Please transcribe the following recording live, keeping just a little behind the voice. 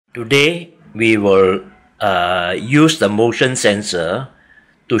Today we will use the motion sensor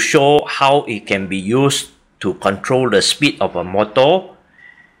to show how it can be used to control the speed of a motor,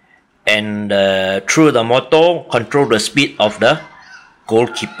 and through the motor control the speed of the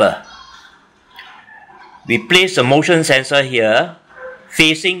goalkeeper. We place the motion sensor here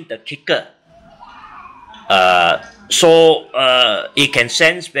facing the kicker, so it can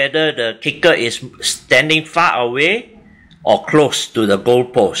sense whether the kicker is standing far away or close to the goal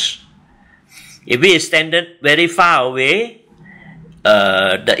post. If it is standing very far away,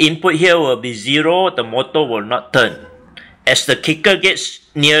 the input here will be 0, the motor will not turn. As the kicker gets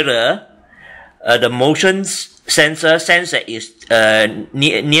nearer, the motion sensor senses that it's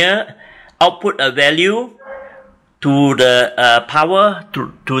near, output a value to the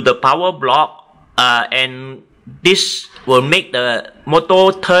power block, and this will make the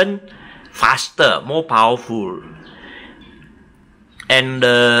motor turn faster, more powerful. And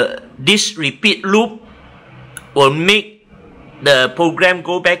this repeat loop will make the program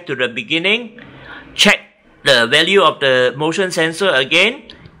go back to the beginning, check the value of the motion sensor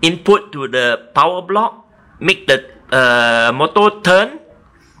again, input to the power block, make the motor turn.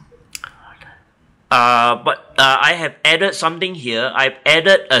 But I have added something here. I've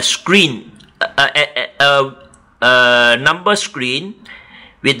added a screen, a number screen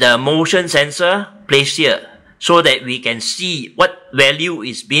with the motion sensor placed here, so that we can see what value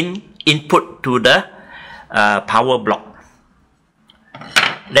is being input to the power block.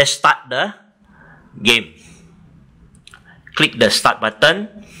 Let's start the game. Click the start button.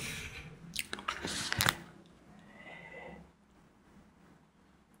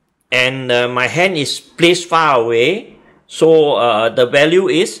 And my hand is placed far away, so the value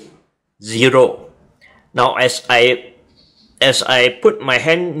is 0. Now as I put my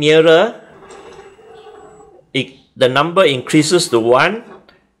hand nearer, the number increases to 1.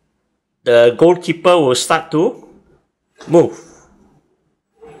 The goalkeeper will start to move.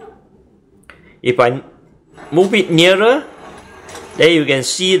 If I move it nearer, then you can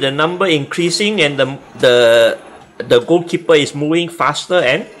see the number increasing, and the goalkeeper is moving faster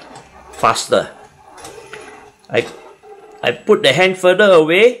and faster. I put the hand further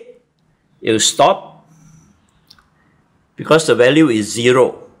away, it will stop because the value is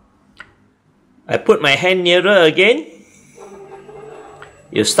 0. I put my hand nearer again,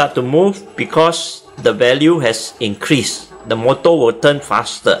 you start to move because the value has increased. The motor will turn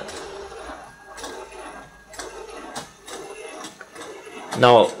faster.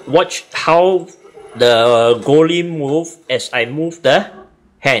 Now watch how the goalie move as I move the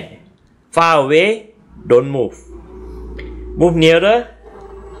hand. Far away, don't move. Move nearer,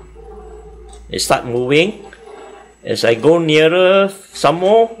 it start moving. As I go nearer some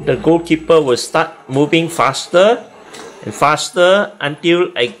more, the goalkeeper will start moving faster and faster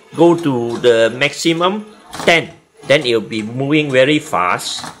until I go to the maximum 10. Then it will be moving very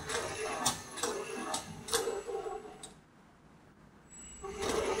fast.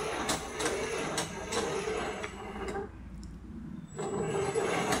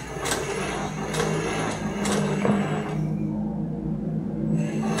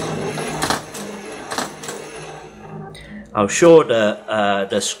 I'll show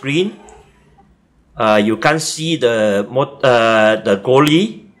the screen. You can't see the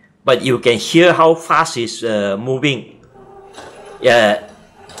goalie, but you can hear how fast it's moving. Yeah,